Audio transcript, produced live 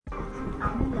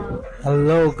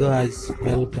Hello guys,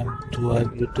 welcome to our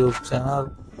YouTube channel.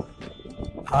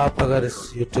 आप अगर इस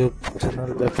यूट्यूब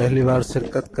चैनल पे पहली बार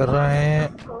शिरकत कर रहे हैं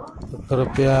तो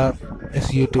कृपया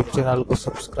इस यूट्यूब चैनल को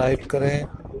सब्सक्राइब करें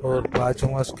और बाजू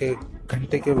में उसके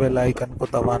घंटे के बेल आइकन को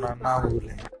दबाना ना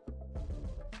भूलें।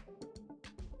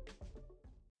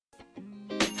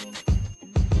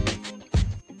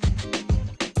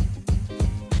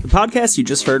 The podcast you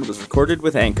just heard was recorded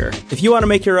with Anchor. If you want to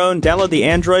make your own, download the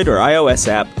Android or iOS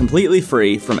app completely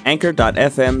free from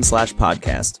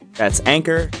anchor.fm/podcast. That's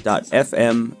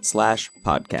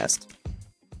anchor.fm/podcast.